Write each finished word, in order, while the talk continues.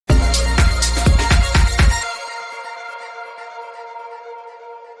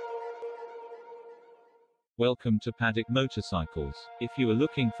Welcome to Paddock Motorcycles. If you are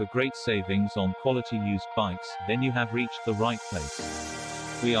looking for great savings on quality used bikes, then you have reached the right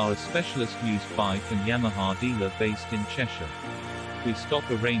place. We are a specialist used bike and YAMAHA dealer based in Cheshire. We stock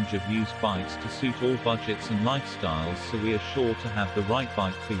a range of used bikes to suit all budgets and lifestyles, so we are sure to have the right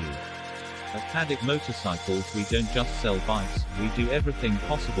bike for you. At Paddock Motorcycles, we don't just sell bikes, we do everything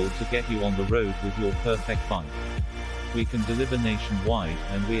possible to get you on the road with your perfect bike. We can deliver nationwide,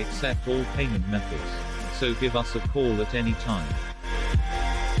 and we accept all payment methods. So give us a call at any time.